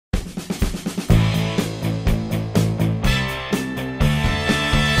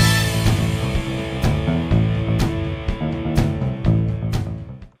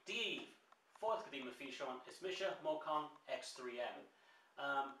Fisher, Mokong, X3M.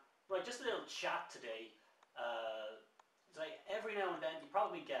 Right, just a little chat today. Every now and then, you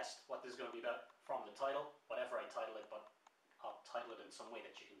probably guessed what this is going to be about from the title, whatever I title it, but I'll title it in some way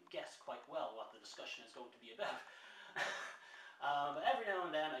that you can guess quite well what the discussion is going to be about. But every now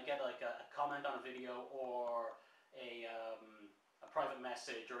and then I get like a comment on a video or a private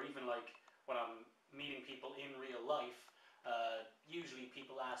message, or even like when I'm meeting people in real life, usually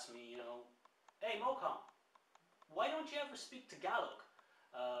people ask me, you know, hey Mokong, why don't you ever speak Tagalog?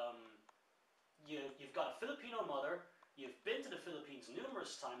 You've got a Filipino mother, you've been to the Philippines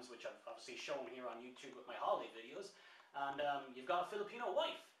numerous times, which I've obviously shown here on YouTube with my holiday videos, and you've got a Filipino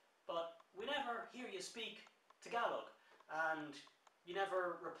wife, but we never hear you speak Tagalog, and you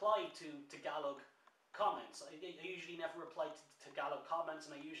never reply to Tagalog comments. I usually never reply to Tagalog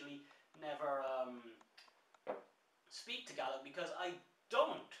comments, and I usually never speak Tagalog because I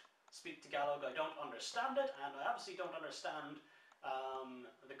don't speak Tagalog. I don't understand it, and I obviously don't understand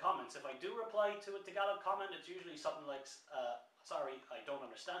the comments. If I do reply to a Tagalog comment, it's usually something like, sorry, I don't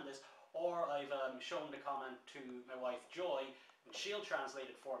understand this, or I've shown the comment to my wife Joy, and she'll translate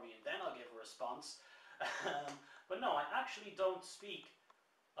it for me, and then I'll give a response. But no, I actually don't speak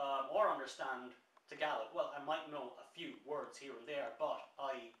or understand Tagalog. Well, I might know a few words here and there, but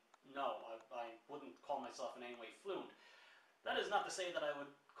I wouldn't call myself in any way fluent. That is not to say that I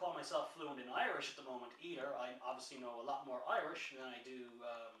would call myself fluent in Irish at the moment either. I obviously know a lot more Irish than I do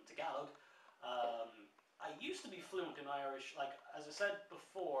Tagalog. I used to be fluent in Irish, like as I said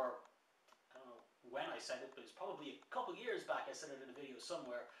before, I don't know when I said it, but it's probably a couple years back. I said it in a video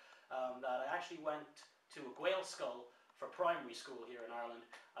somewhere, that I actually went to a Gaeilge school for primary school here in Ireland.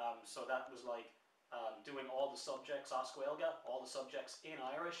 So that was like doing all the subjects, as Gaeilge, all the subjects in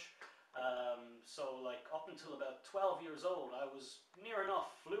Irish. So like up until about 12 years old, I was near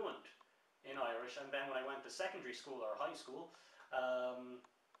enough fluent in Irish, and then when I went to secondary school or high school,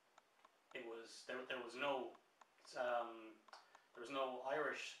 there was no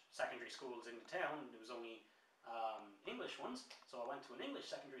Irish secondary schools in the town. There was only English ones. So I went to an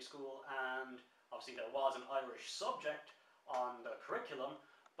English secondary school, and obviously there was an Irish subject on the curriculum,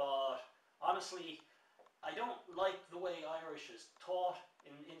 but honestly, I don't like the way Irish is taught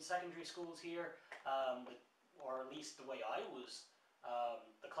in secondary schools here, or at least the way I was,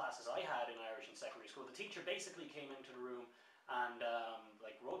 the classes I had in Irish in secondary school. The teacher basically came into the room and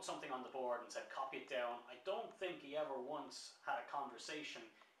like wrote something on the board and said, copy it down. I don't think he ever once had a conversation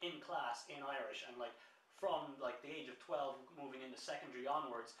in class in Irish, and like from like the age of 12 moving into secondary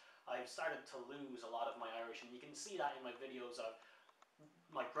onwards, I've started to lose a lot of my Irish, and you can see that in my videos.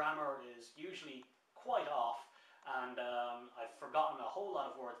 My grammar is usually quite off, and I've forgotten a whole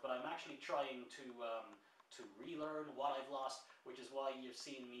lot of words, but I'm actually trying to relearn what I've lost, which is why you've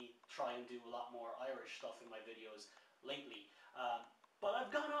seen me try and do a lot more Irish stuff in my videos lately. But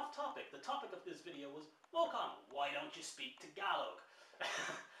I've gone off topic. The topic of this video was, Mokong, why don't you speak Tagalog?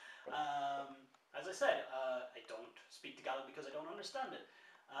 As I said, I don't speak Tagalog because I don't understand it.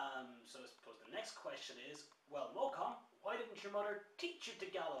 So I suppose the next question is, well, Mokong, why didn't your mother teach you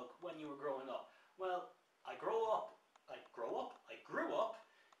Tagalog when you were growing up? Well, I grew up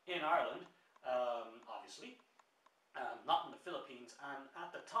in Ireland, obviously, not in the Philippines, and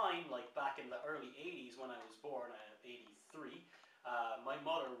at the time, like back in the early 80s when I was born, 83, my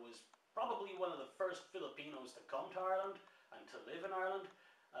mother was probably one of the first Filipinos to come to Ireland and to live in Ireland.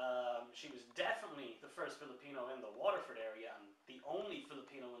 She was definitely the first Filipino in the Waterford area, and the only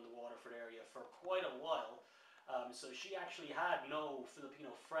Filipino in the Waterford area for quite a while. So she actually had no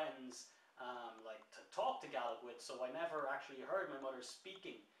Filipino friends like to talk Tagalog with, so I never actually heard my mother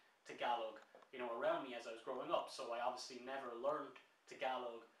speaking Tagalog, you know, around me as I was growing up. So I obviously never learned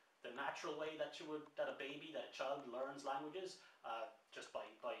Tagalog the natural way that a child learns languages, just by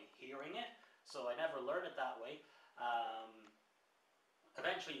hearing it. So I never learned it that way.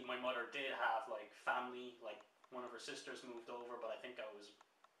 Eventually my mother did have like family, like one of her sisters moved over, but I think I was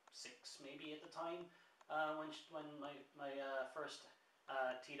 6 maybe at the time, when my first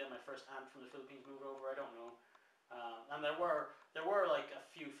Tita, my first aunt from the Philippines, moved over. I don't know. And there were like a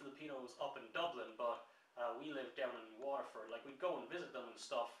few Filipinos up in Dublin, but we lived down in Waterford. Like we'd go and visit them and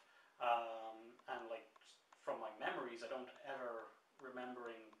stuff, and like from my memories, I don't ever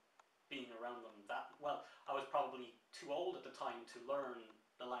remembering being around them that well. I was probably too old at the time to learn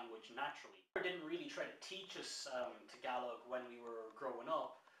the language naturally. They didn't really try to teach us Tagalog when we were growing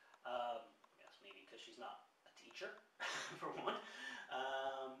up. I guess maybe because she's not a teacher, for one.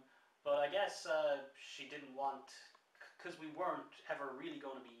 But I guess she didn't want, because we weren't ever really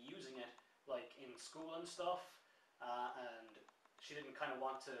going to be using it like in school and stuff, and she didn't kind of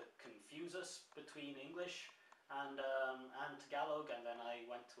want to confuse us between English and Tagalog, and then I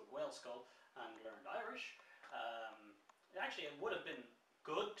went to a Gaeilge school and learned Irish. Actually, it would have been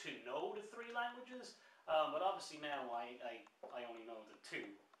good to know the three languages, but obviously now I only know the two,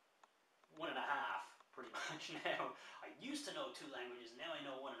 one and a half pretty much now. I used to know two languages, now I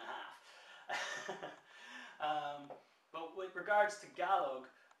know one and a half. But with regards to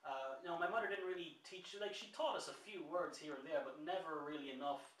Tagalog, my mother didn't really teach, like she taught us a few words here and there, but never really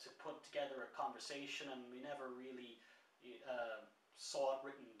enough to put together a conversation, and we never really saw it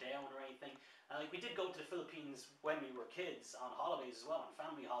written down or anything. Like we did go to the Philippines when we were kids on holidays as well, on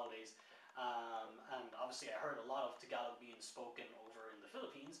family holidays, and obviously I heard a lot of Tagalog being spoken over in the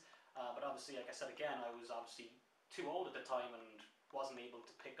Philippines, but obviously, like I said again, I was obviously too old at the time and wasn't able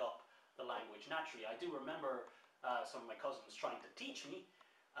to pick up the language naturally. I do remember some of my cousins trying to teach me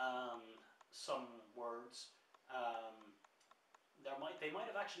some words. They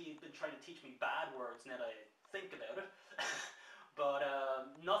might have actually been trying to teach me bad words now that I think about it. But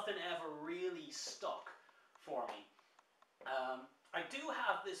nothing ever really stuck for me. I do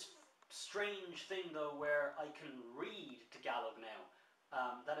have this strange thing though where I can read Tagalog now.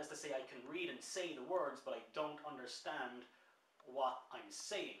 That is to say, I can read and say the words, but I don't understand what I'm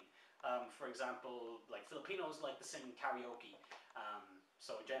saying. For example, like Filipinos like to sing karaoke.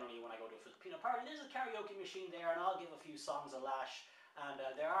 So generally when I go to a Filipino party, there's a karaoke machine there and I'll give a few songs a lash. And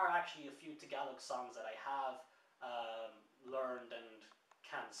there are actually a few Tagalog songs that I have learned and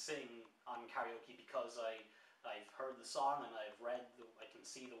can sing on karaoke because I've heard the song and I've read, I can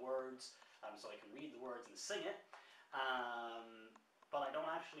see the words, so I can read the words and sing it. But I don't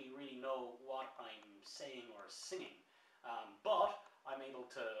actually really know what I'm saying or singing. But I'm able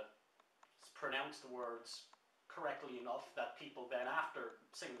to pronounce the words correctly enough that people then after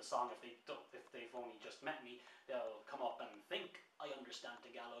singing the song, if they've only just met me, they'll come up and think I understand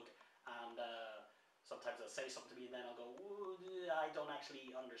Tagalog, and sometimes they'll say something to me and then I'll go, I don't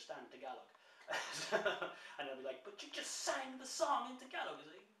actually understand Tagalog. And they'll be like, but you just sang the song in Tagalog.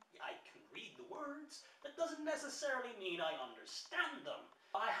 I can read the words. That doesn't necessarily mean I understand them.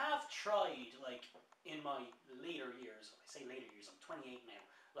 I have tried, like, in my later years, I say later years, I'm 28 now,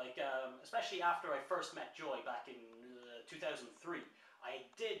 like, especially after I first met Joy back in 2003, I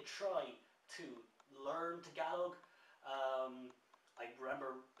did try to learn Tagalog. I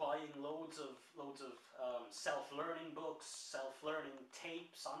remember buying loads of self-learning books, self-learning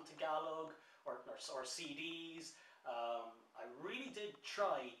tapes on Tagalog, or CDs. I really did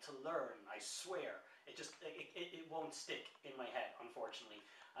try to learn, I swear. It won't stick in my head, unfortunately.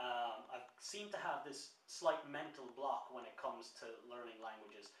 I seem to have this slight mental block when it comes to learning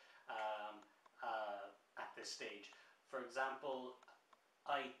languages at this stage. For example,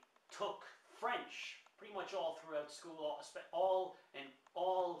 I took French pretty much all throughout school, in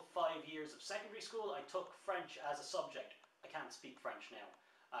all 5 years of secondary school. I took French as a subject. I can't speak French now.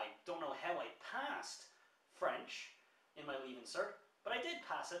 I don't know how I passed French in my Leaving Cert, but I did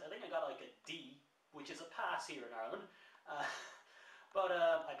pass it. I think I got like a D, which is a pass here in Ireland. But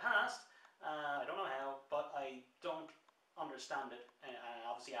I passed. I don't know how, but I don't understand it, and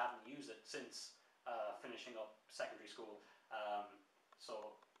obviously I haven't used it since finishing up secondary school.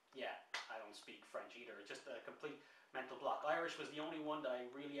 So yeah, I don't speak French either. It's just a complete mental block. Irish was the only one that I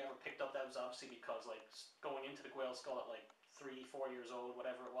really ever picked up. That was obviously because, like, going into the Gaeilge school at like 3-4 years old,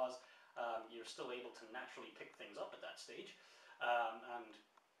 whatever it was, you're still able to naturally pick things up at that stage. And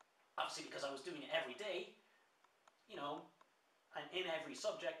obviously because I was doing it every day, and in every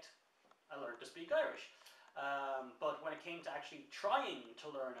subject, I learned to speak Irish. But when it came to actually trying to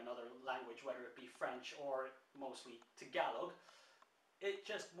learn another language, whether it be French or mostly Tagalog, it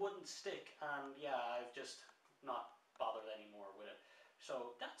just wouldn't stick, and yeah, I've just not bothered anymore with it.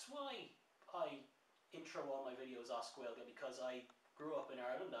 So that's why I intro all my videos as Gaeilge, because I grew up in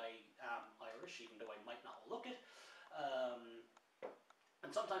Ireland. I am Irish, even though I might not look it. And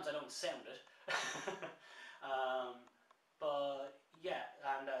sometimes I don't sound it. But yeah,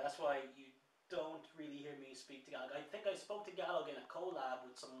 and that's why you don't really hear me speak Tagalog. I think I spoke Tagalog in a collab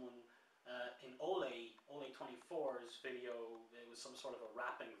with someone in Ole 24's video. It was some sort of a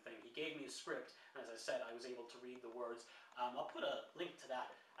rapping thing. He gave me a script, and as I said, I was able to read the words. I'll put a link to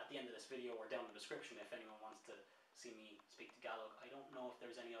that at the end of this video or down in the description if anyone wants to see me speak Tagalog. I don't know if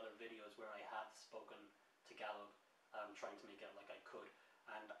there's any other videos where I have spoken Tagalog. I'm trying to make it like I could,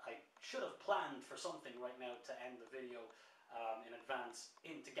 and I should have planned for something right now to end the video in advance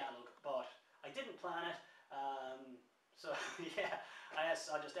in Tagalog, but I didn't plan it. So yeah,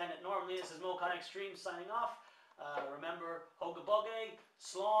 I'll just end it normally. This is Mocon Extreme signing off. Remember, Hoga Buggy,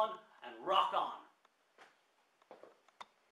 Slán, and rock on!